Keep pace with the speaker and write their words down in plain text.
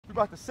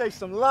We're about to save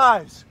some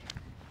lives.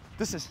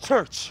 This is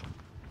church.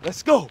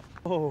 Let's go.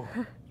 Oh,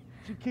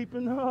 she's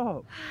keeping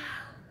up.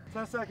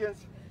 10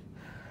 seconds.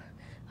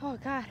 Oh,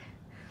 God.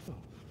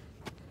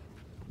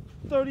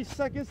 30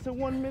 seconds to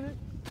 1 minute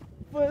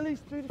for at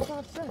least 3 to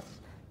 5 sets.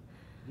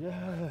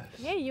 Yes.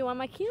 Yeah, you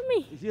wanna kill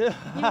me? Yeah.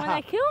 You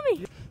wanna kill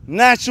me?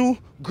 Natural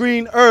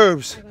green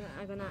herbs.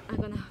 I'm gonna.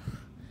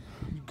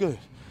 Good.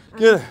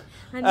 Good.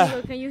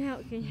 Amigo, can you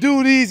help? Can you...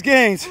 Do these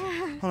gains.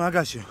 Hold on, I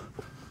got you.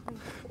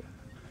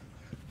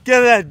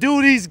 Get it at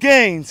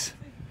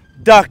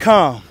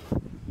dothesegains.com.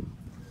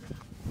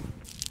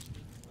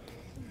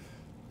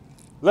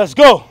 Let's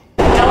go.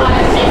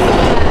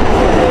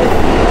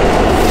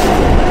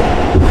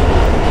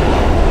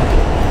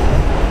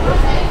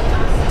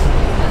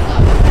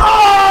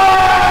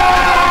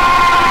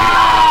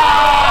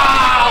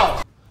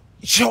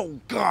 Yo,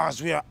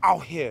 guys, we are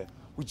out here.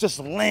 We just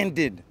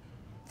landed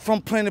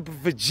from planet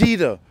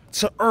Vegeta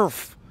to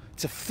Earth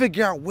to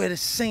figure out where the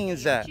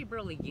Saiyans at. You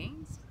BrOlyGainz?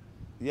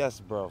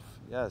 Yes, bro.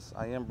 Yes,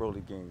 I am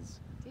BrOlyGainz.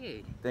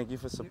 Dude. Thank you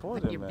for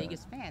supporting, I'm your man.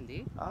 biggest fan,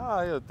 dude.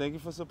 Ah, yo, thank you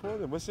for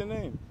supporting. What's your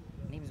name?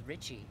 My name is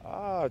Richie.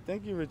 Ah,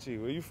 thank you, Richie.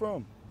 Where you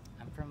from?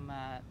 I'm from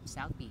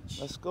South Beach.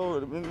 Let's go.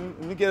 Let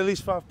me get at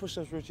least 5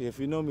 push-ups, Richie. If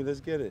you know me, let's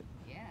get it.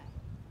 Yeah.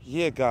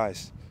 Yeah,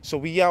 guys. So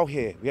we out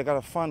here. We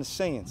gotta find the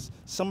Saiyans.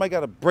 Somebody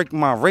gotta break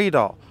my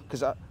radar,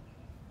 cause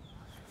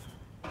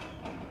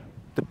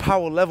the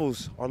power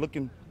levels are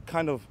looking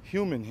kind of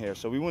human here.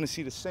 So we want to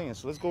see the Saiyans.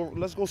 So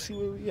let's go see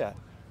where we at.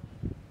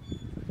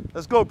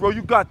 Let's go, bro.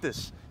 You got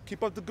this.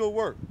 Keep up the good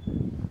work.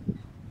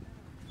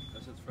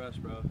 That shit's fresh,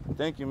 bro.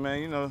 Thank you,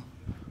 man. You know,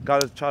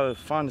 gotta try to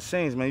find the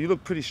Saiyans, man. You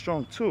look pretty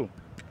strong too.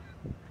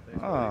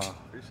 Thanks,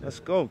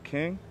 Let's go,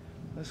 King.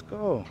 Let's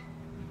go.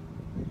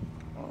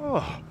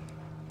 Oh.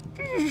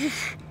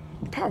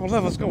 Power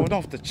levels going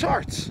off the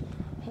charts.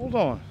 Hold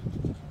on.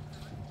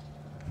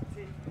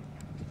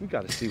 We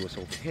gotta see what's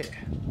over here.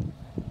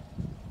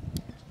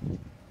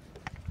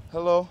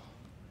 Hello.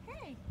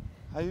 Hey.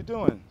 How you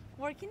doing?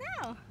 Working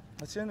out.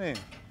 What's your name?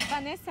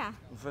 Vanessa.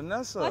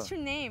 Vanessa. What's your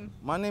name?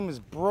 My name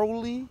is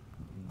BrOlyGainz.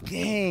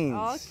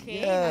 Okay.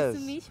 Yes.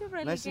 Nice to meet you,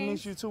 BrOlyGainz. Nice to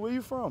meet you too. Where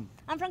you from?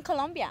 I'm from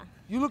Colombia.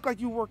 You look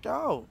like you work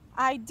out.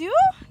 I do?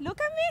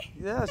 Look at me.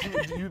 Yes,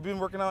 you've been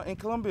working out in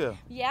Colombia.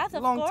 Yes,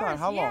 of Long course. time.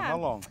 How long? Yeah. How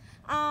long?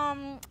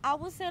 I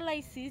would say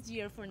like 6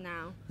 years for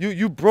now.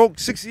 You broke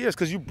 6 years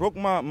because you broke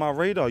my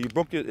radar. You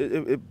broke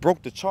it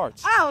broke the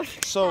charts. Oh.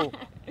 So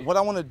what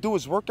I want to do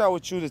is work out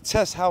with you to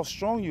test how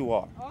strong you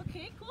are.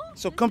 Okay, cool.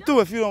 So come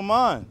through if you don't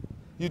mind.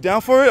 You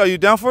down for it? Are you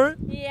down for it?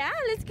 Yeah,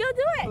 let's go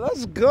do it.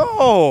 Let's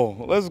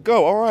go. Let's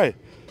go. All right.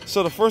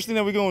 So the first thing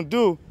that we're going to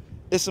do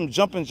is some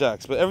jumping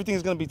jacks, but everything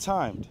is going to be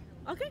timed.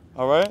 Okay.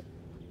 All right?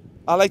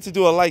 I like to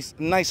do a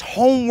nice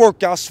home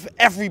workouts for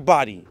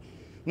everybody.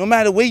 No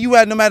matter where you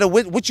at, no matter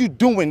what you're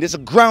doing, there's a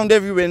ground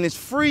everywhere and it's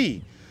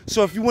free.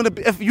 So if you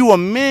a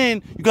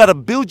man, you got to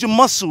build your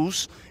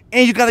muscles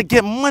and you got to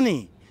get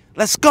money.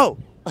 Let's go.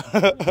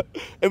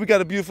 And we got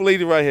a beautiful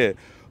lady right here.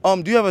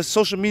 Do you have a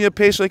social media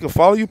page so they can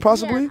follow you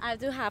possibly? Yeah, I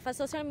do have a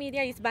social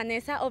media. It's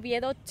Vanessa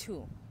Oviedo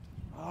 2.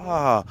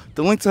 Ah,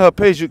 the link to her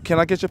page, can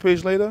I get your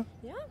page later?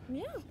 Yeah,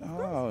 yeah.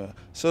 Oh,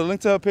 so the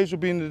link to her page will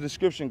be in the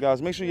description, guys.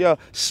 Make sure y'all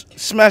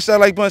smash that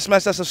like button,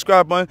 smash that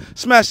subscribe button,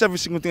 smash every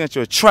single thing that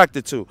you're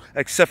attracted to,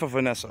 except for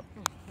Vanessa.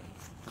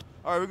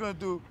 All right, we're gonna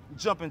do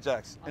jumping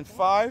jacks in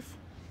 5,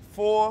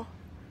 4,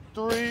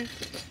 3,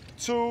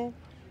 2,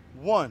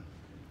 1.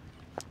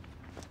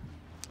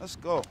 Let's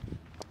go.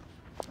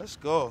 Let's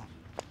go.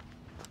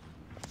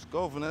 Let's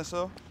go,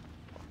 Vanessa.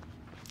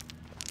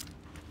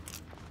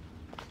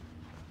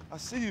 I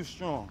see you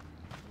strong,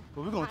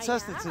 but we're gonna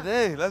test it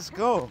today. Let's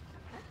go.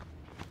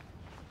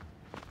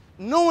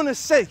 No one is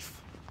safe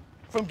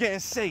from getting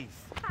saved.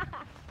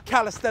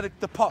 Calisthenics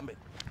department.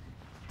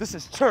 This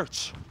is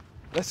church.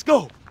 Let's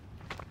go.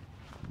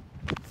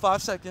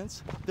 5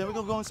 seconds. Then we're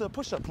gonna go into a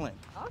push-up plank.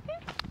 Okay.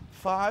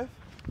 5,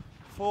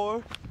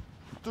 4,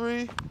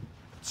 3,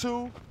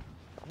 2,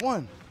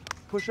 1.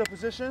 Push-up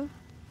position.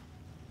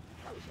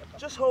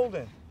 Just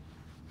holding.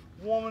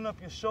 Warming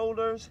up your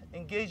shoulders,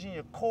 engaging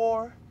your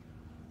core,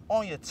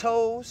 on your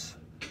toes,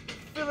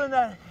 feeling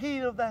that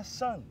heat of that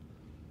sun.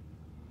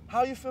 How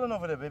are you feeling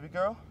over there, baby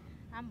girl?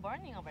 I'm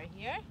burning over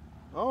here.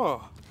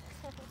 Oh.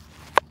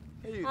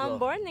 Here you go. I'm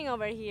burning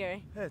over here.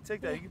 Hey,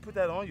 take that. You can put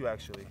that on you,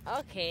 actually.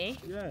 Okay.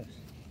 Yes.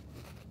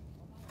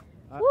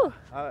 Woo.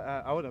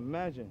 I would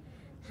imagine.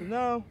 So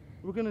now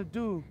we're going to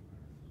do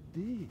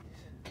these.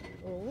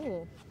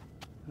 Oh.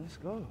 Let's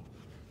go.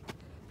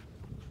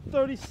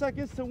 30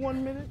 seconds to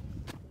 1 minute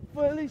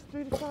for at least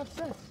 3 to 5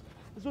 sets.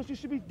 That's what you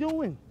should be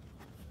doing.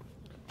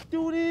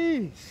 Do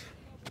these.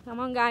 Come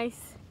on,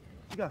 guys.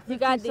 You got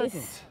 15 this.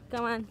 seconds.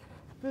 Come on.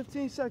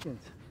 15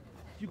 seconds.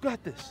 You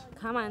got this.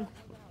 Come on.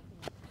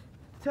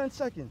 10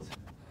 seconds.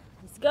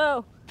 Let's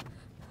go.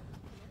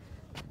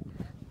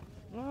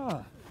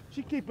 Ah,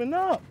 she keeping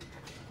up.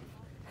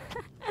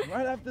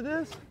 Right after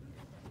this,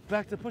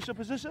 back to push-up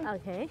position.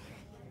 Okay.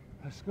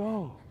 Let's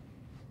go.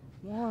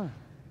 1.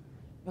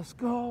 Let's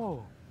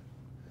go.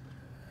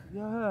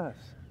 Yes.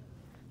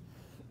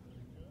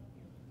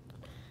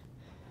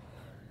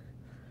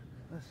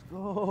 Let's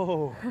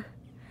go.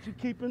 You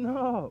keeping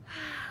up.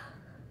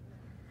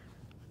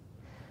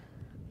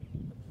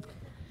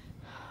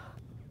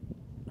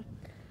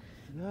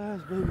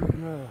 Yes, baby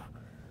girl.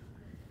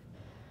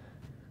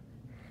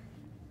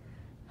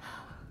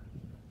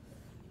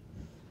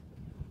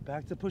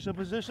 Back to push-up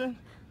position.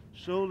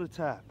 Shoulder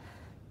tap.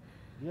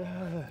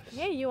 Yes.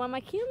 Yeah, you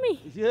wanna kill me?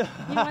 Yeah.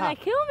 You wanna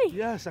kill me?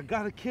 Yes, I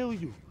gotta kill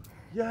you.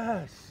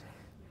 Yes.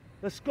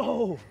 Let's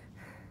go.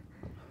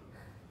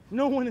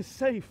 No one is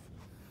safe.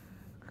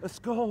 Let's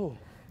go.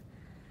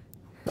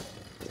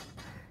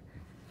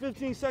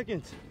 15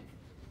 seconds.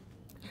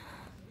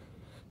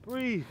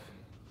 Breathe.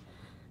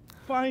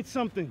 Find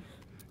something.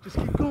 Just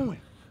keep going.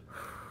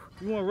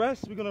 You want to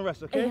rest? We're going to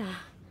rest, okay? Yeah.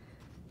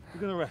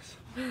 We're going to rest.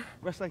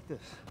 Rest like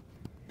this.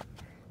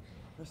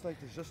 Rest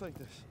like this, just like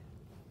this.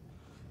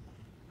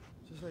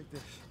 Just like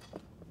this.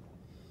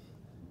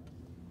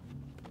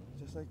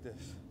 Just like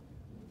this.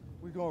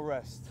 We're going to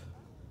rest.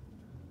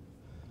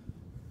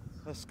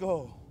 Let's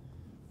go.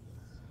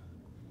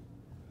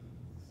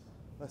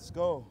 Let's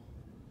go.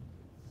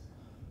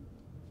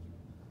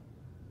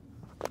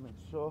 Make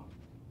sure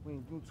we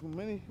ain't do too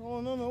many.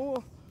 Oh,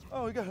 no.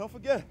 Oh, we got, don't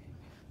forget.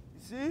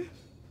 You see?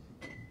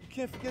 You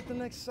can't forget the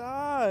next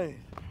side.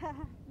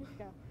 Let's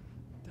go.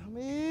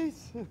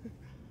 Dummies.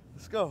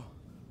 Let's go.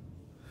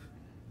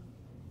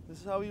 This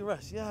is how we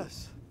rest.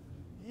 Yes.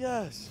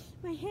 Yes.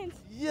 My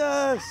hands.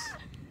 Yes.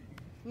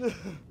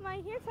 My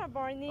hands are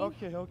burning.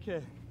 Okay.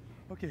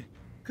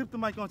 Clip the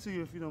mic onto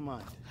you if you don't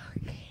mind.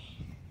 Okay.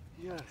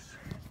 Yes.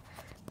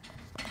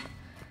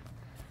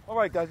 All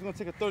right, guys, we're gonna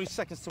take a 30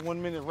 seconds to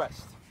 1 minute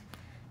rest.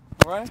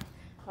 All right?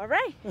 All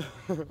right.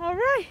 All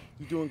right.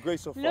 You're doing great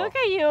so far. Look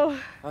at you.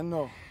 I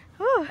know.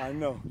 Whew. I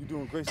know. You're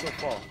doing great so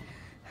far.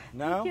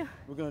 Now, you.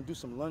 we're gonna do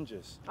some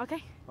lunges.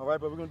 Okay. All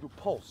right, but we're gonna do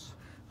pulse.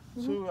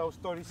 2, that was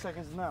 30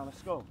 seconds now.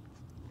 Let's go.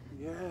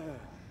 Yeah.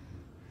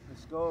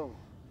 Let's go.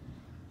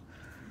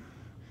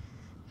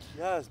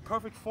 Yes,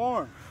 perfect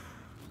form.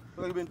 Look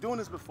like you've been doing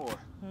this before.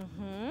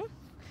 Mm-hmm.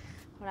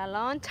 For a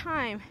long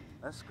time.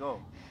 Let's go.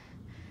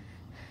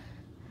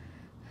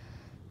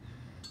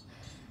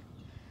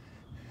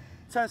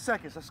 Ten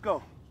seconds, let's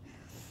go.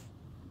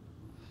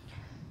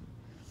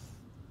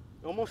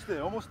 Almost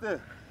there, almost there.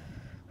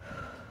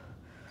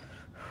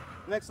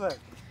 Next leg.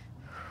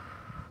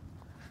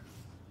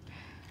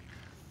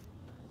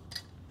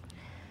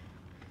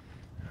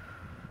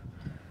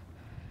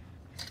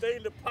 Stay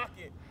in the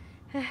pocket.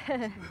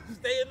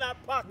 Stay in that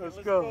pocket. Let's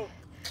go.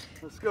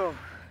 Let's go.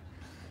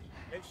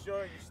 Make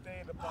sure you stay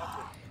in the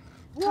pocket.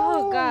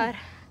 Oh, God.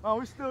 Oh,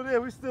 we still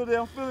there, we still there.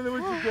 I'm feeling it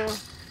with you, girl.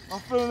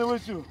 I'm feeling it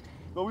with you.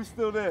 But we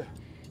still there.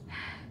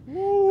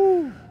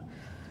 Woo!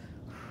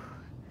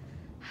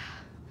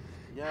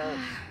 Yes.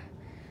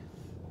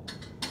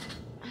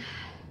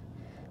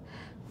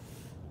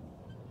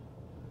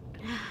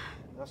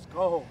 Let's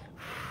go.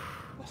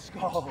 Let's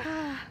go.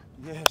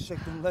 Yeah,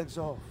 shake them legs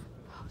off.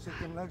 Shake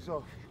them legs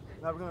off.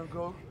 Now we're gonna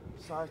go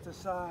side to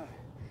side.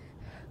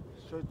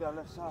 Straight that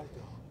left side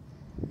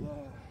though.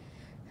 Yeah.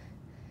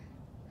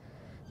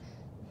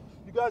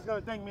 You guys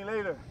gonna thank me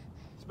later,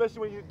 especially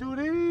when you do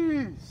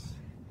these.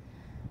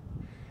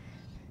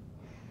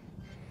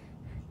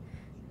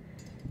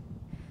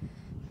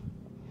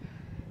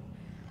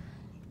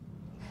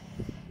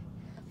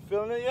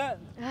 Feeling it yet?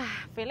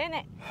 Feeling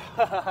it.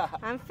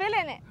 I'm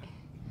feeling it.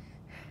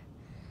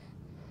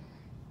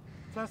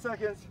 10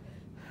 seconds.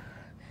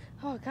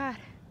 Oh, God.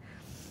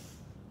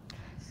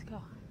 Let's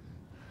go.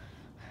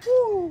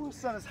 Woo, the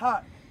sun is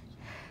hot.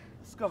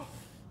 Let's go.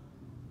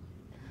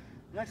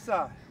 Next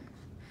side.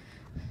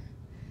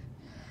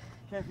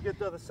 Can't forget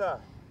the other side.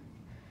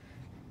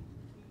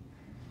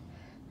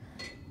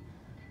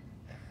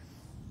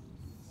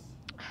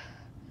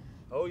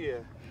 Oh yeah.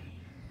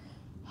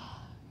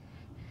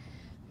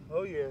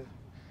 Oh yeah.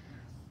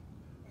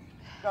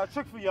 Got a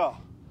trick for y'all.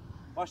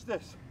 Watch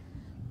this.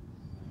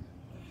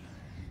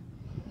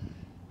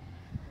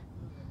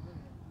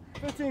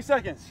 15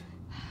 seconds.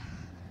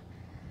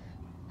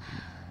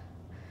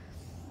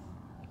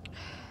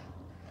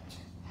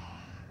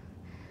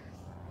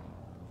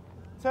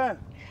 10,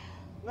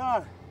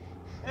 9,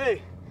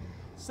 8,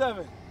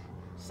 7,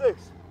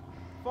 6,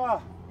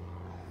 5,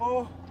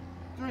 4,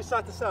 3,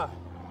 side to side.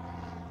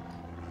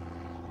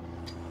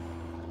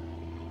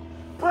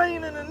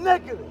 Playing in the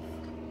negative.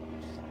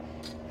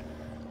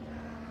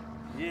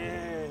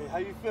 Yeah, how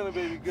you feeling,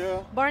 baby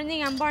girl?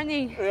 Burning, I'm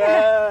burning.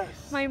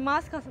 Yes. my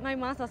muscles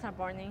are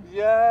burning.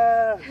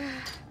 Yes.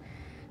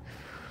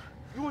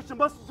 You want your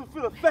muscles to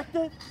feel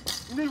affected?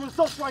 You need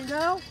results right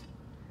now?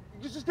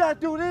 You just gotta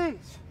do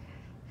these.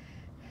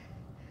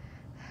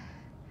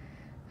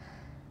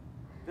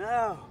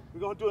 Now,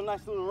 we're gonna do a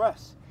nice little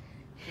rest.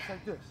 Just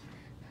like this.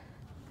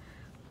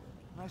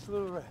 Nice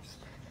little rest.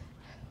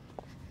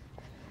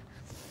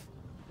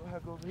 Go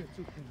ahead, go over here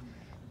too, Queen.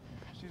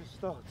 She's a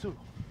star too.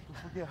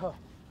 Don't forget her.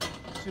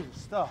 She's a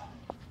star.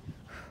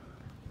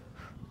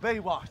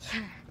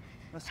 Baywatch.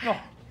 Let's go.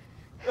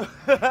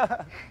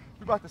 We're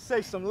about to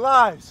save some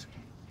lives.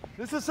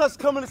 This is us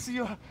coming to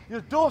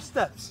your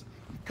doorsteps,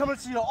 coming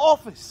to your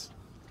office,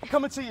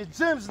 coming to your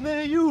gyms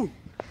near you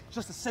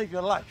just to save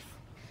your life.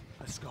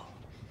 Let's go.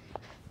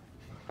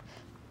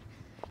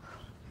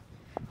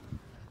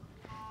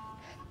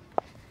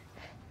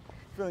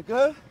 Feeling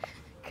good?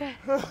 Good.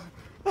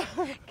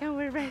 Can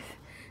we rest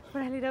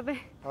for a little bit?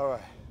 All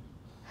right.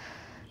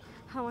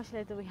 How much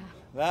left do we have?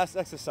 Last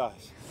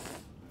exercise.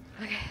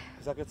 Okay.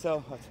 Because I could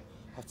tell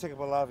I've taken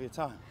up a lot of your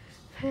time.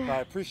 But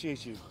I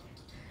appreciate you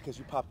because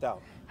you popped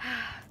out.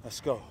 Let's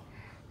go.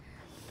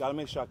 Gotta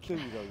make sure I kill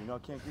you though. You know, I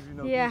can't give you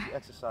no easy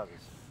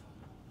exercises.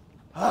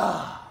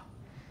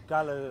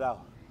 Gotta let it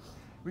out.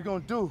 We're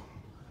gonna do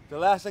the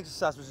last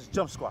exercise, which is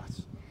jump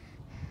squats.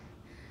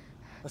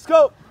 Let's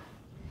go.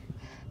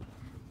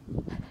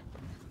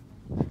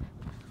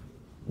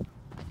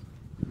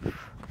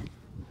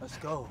 Let's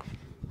go.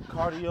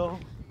 Cardio,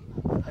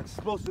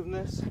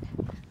 explosiveness,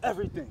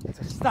 everything.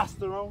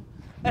 Testosterone,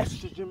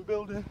 estrogen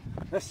building.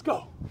 Let's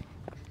go.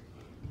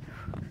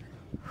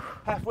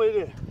 Halfway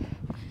there.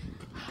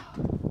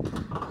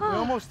 We're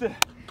almost there.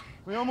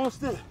 We're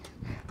almost there.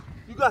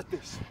 You got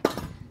this.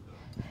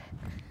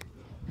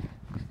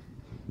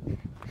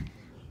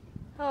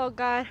 Oh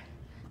God.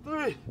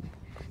 3,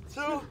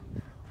 2,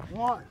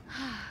 1.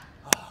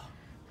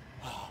 Oh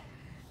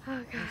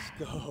God. Let's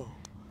go.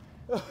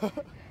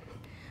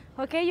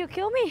 Okay, you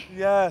kill me.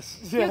 Yes,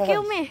 yes. You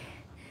kill me.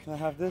 Can I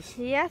have this?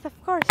 Yes, of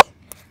course.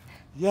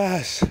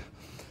 Yes.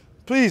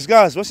 Please,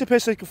 guys, what's your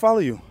page so they can follow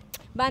you?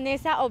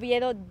 Vanessa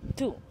Oviedo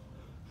 2.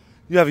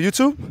 You have a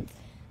YouTube?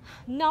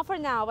 Not for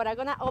now, but I'm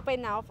gonna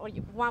open now for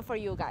you, one for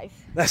you guys.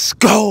 Let's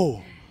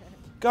go.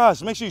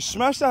 Guys, make sure you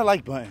smash that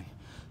like button.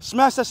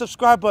 Smash that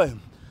subscribe button.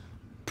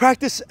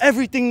 Practice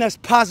everything that's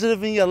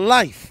positive in your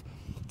life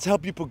to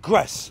help you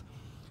progress.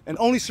 And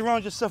only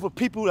surround yourself with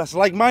people that's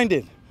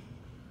like-minded,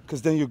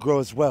 because then you'll grow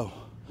as well.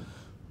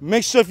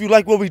 Make sure if you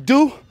like what we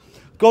do,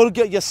 go to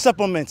get your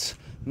supplements.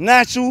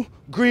 Natural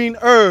green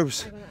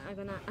herbs.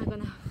 I'm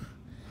gonna.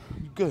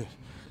 Good.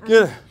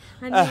 Get it.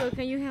 Amigo,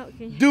 can you help?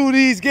 Can you... Do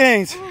these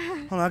gains.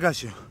 Hold on, I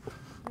got you.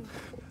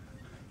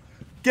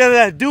 Get it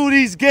at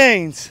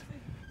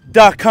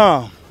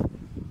dothesegains.com.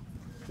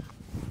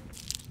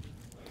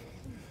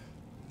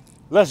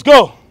 Let's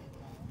go.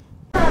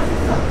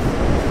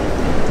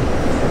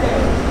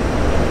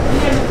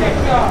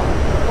 Y'all.